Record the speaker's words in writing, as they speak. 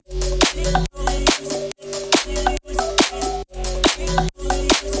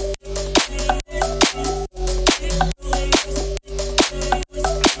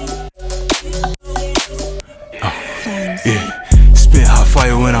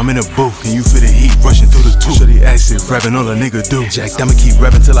I'm in a booth, and you feel the heat rushing through the tube. Shorty acid, rapping all a nigga do. Jack, I'ma keep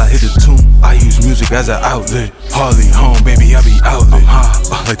rapping till I hit the tune. I use music as an outlet. Hardly home, baby, I be outlet. I'm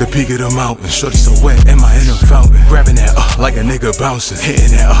high, like the peak of the mountain. Shorty so wet, am I in a fountain? Grabbing that like a nigga bouncing.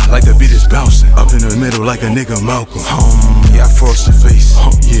 Hitting that like the beat is bouncing. Up in the middle like a nigga Malcolm. Yeah, I frost the face.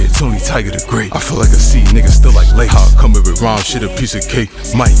 Yeah, it's only Tiger the Great. I feel like a C, nigga still like lace. How I come with rhyme, shit a piece of cake.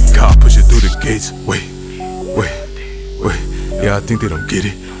 My God, push it through the gates. Wait. Yeah, I think they don't get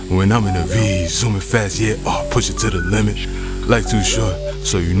it. When I'm in a V, zooming fast, yeah, push it to the limit. Life too short,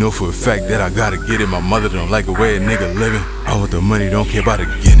 so you know for a fact that I gotta get it. My mother don't like the way a nigga living. I want the money, don't care about the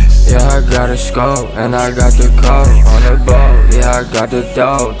Guinness. Yeah, I got a scope, and I got the code on the boat. Yeah, I got the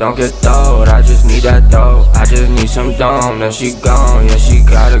dough, don't get throwed. I just need that dough, I just need some dome. Then she gone, yeah, she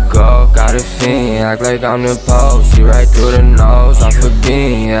gotta go. Got a fiend, act like I'm the post. See right through the nose, off a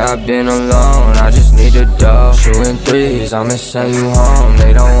beam. Yeah, I've been alone, I just need the dough. Shooting threes, I'ma send you home.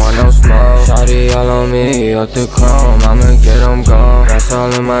 They don't want no smoke. Shawty all on me, up the chrome. I'ma get them gone. That's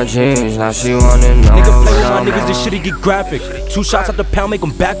all in my jeans, now she wanna know. Nigga play with my niggas, this shit'll get graphic. 2 shots at the pound, make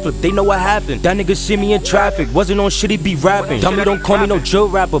them backflip. They know what happened. That nigga see me in traffic. Wasn't on shit, he be rapping. Dummy don't call me no drill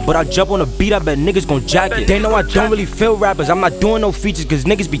rapper, but I jump on a beat, I bet niggas gon' jack it. They know I don't really feel rappers. I'm not doing no features, cause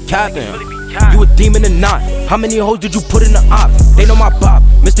niggas be capping. You a demon or not? How many hoes did you put in the op? They know my bop.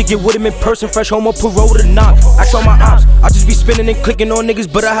 Mr. Get with him in person, fresh home on parole to knock. I show my ops. I just be spinning and clicking on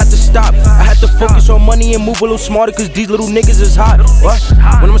niggas, but I had to stop. I had to focus on money and move a little smarter, cause these little niggas is hot. What?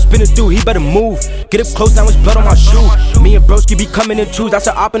 When I'm spinning through, he better move. Get up close, now it's blood on my shoe. Me and broski be coming in twos. That's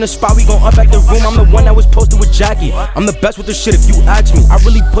an op in the spot, we gon' up at the room. I'm the one that was posted with Jackie. I'm the best with the shit if you ask me. I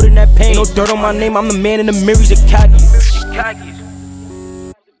really put in that pain. No dirt on my name, I'm the man in the mirrors of khakis.